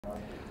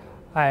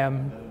Hi,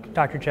 I'm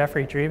Dr.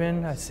 Jeffrey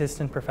Drieben,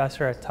 Assistant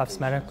Professor at Tufts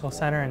Medical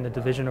Center in the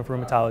Division of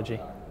Rheumatology.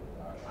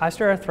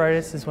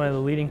 Osteoarthritis is one of the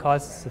leading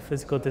causes of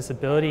physical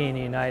disability in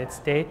the United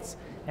States,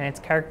 and it's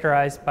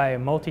characterized by a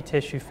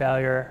multi-tissue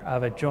failure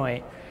of a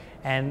joint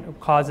and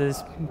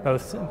causes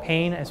both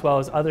pain as well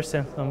as other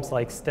symptoms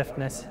like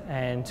stiffness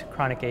and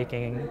chronic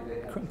aching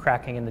and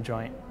cracking in the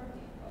joint.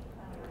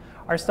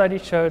 Our study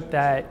showed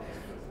that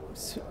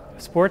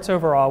sports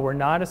overall were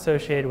not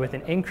associated with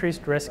an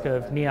increased risk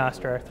of knee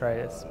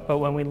osteoarthritis, but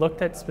when we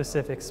looked at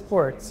specific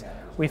sports,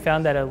 we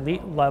found that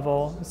elite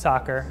level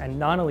soccer and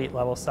non-elite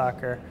level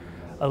soccer,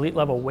 elite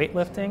level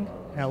weightlifting,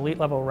 and elite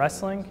level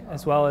wrestling,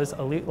 as well as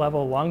elite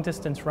level long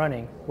distance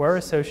running were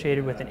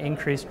associated with an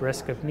increased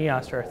risk of knee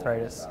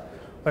osteoarthritis.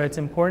 But it's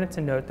important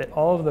to note that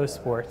all of those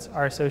sports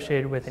are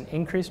associated with an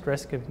increased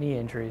risk of knee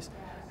injuries,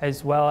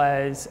 as well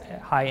as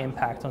high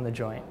impact on the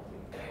joint.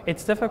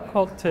 It's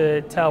difficult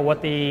to tell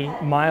what the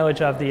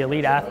mileage of the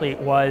elite athlete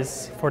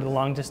was for the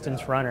long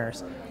distance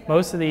runners.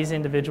 Most of these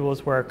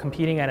individuals were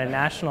competing at a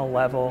national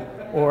level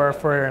or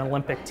for an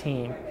Olympic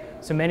team.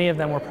 So many of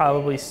them were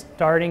probably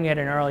starting at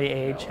an early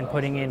age and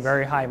putting in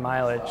very high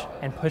mileage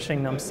and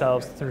pushing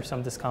themselves through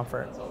some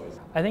discomfort.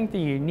 I think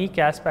the unique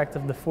aspect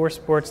of the four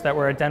sports that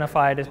were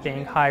identified as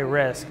being high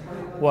risk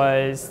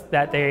was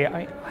that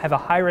they have a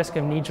high risk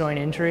of knee joint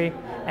injury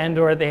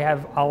and/or they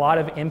have a lot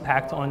of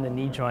impact on the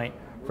knee joint,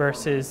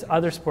 versus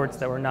other sports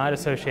that were not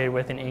associated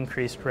with an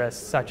increased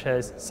risk, such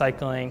as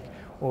cycling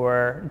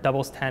or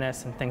doubles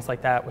tennis and things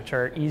like that, which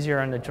are easier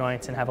on the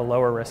joints and have a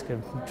lower risk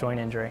of joint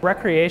injury.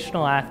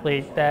 Recreational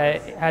athlete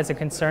that has a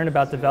concern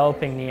about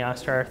developing knee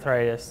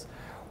osteoarthritis,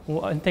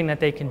 one thing that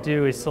they can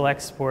do is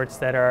select sports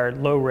that are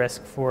low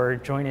risk for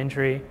joint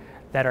injury,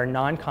 that are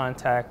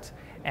non-contact,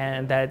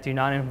 and that do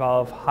not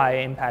involve high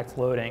impact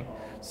loading,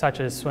 such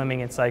as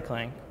swimming and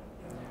cycling.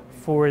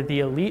 For the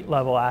elite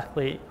level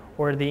athlete,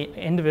 or the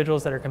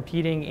individuals that are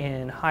competing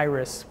in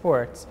high-risk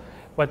sports,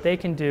 what they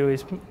can do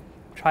is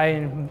try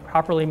and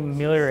properly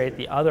ameliorate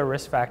the other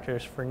risk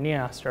factors for knee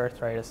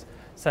osteoarthritis,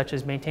 such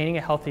as maintaining a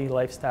healthy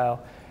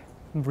lifestyle,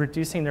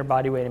 reducing their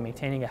body weight and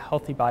maintaining a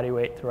healthy body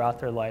weight throughout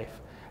their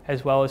life,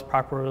 as well as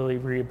properly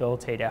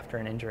rehabilitate after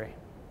an injury.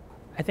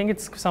 I think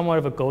it's somewhat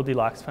of a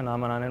Goldilocks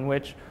phenomenon in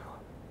which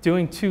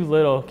doing too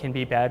little can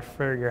be bad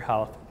for your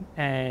health.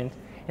 And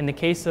in the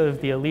case of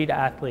the elite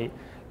athlete,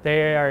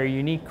 they are a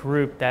unique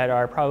group that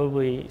are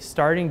probably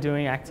starting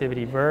doing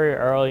activity very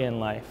early in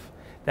life,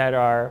 that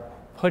are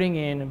putting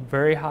in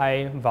very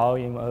high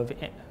volume of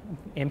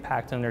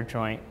impact on their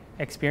joint,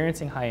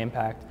 experiencing high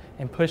impact,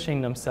 and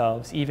pushing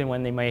themselves even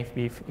when they might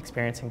be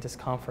experiencing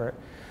discomfort.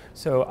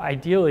 So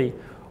ideally,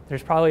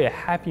 there's probably a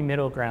happy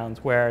middle ground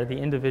where the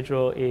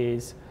individual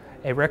is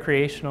a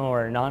recreational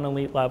or a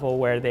non-elite level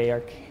where they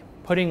are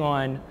putting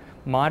on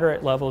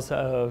moderate levels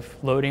of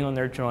loading on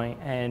their joint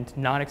and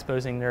not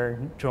exposing their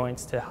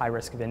joints to high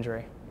risk of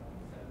injury.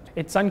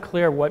 It's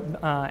unclear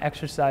what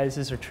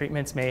exercises or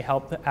treatments may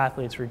help the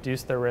athletes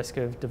reduce their risk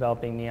of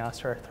developing knee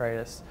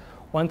osteoarthritis.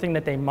 One thing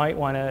that they might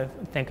want to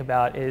think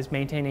about is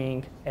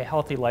maintaining a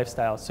healthy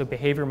lifestyle, so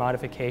behavior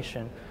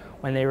modification.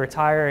 When they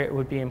retire, it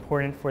would be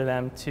important for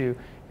them to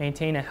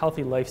maintain a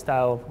healthy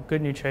lifestyle,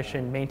 good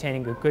nutrition,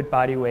 maintaining a good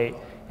body weight,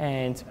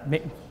 and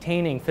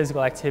maintaining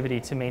physical activity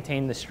to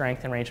maintain the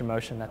strength and range of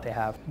motion that they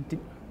have.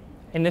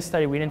 In this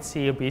study, we didn't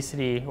see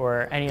obesity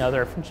or any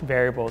other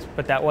variables,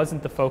 but that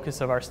wasn't the focus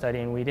of our study,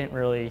 and we didn't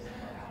really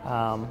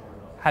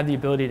have the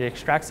ability to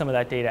extract some of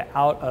that data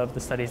out of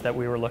the studies that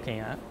we were looking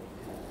at.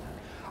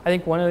 I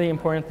think one of the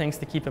important things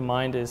to keep in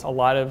mind is a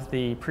lot of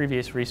the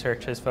previous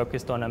research has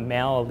focused on a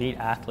male elite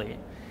athlete,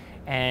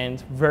 and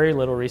very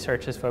little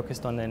research is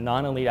focused on the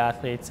non-elite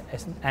athletes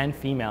and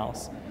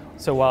females.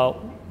 So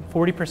while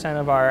 40%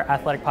 of our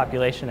athletic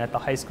population at the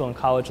high school and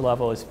college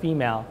level is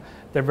female,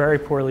 they're very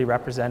poorly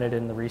represented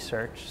in the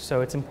research.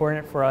 So it's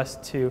important for us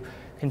to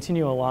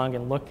continue along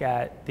and look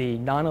at the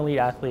non-elite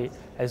athlete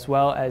as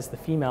well as the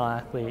female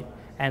athlete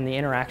and the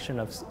interaction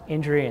of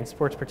injury and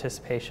sports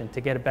participation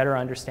to get a better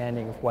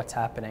understanding of what's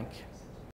happening.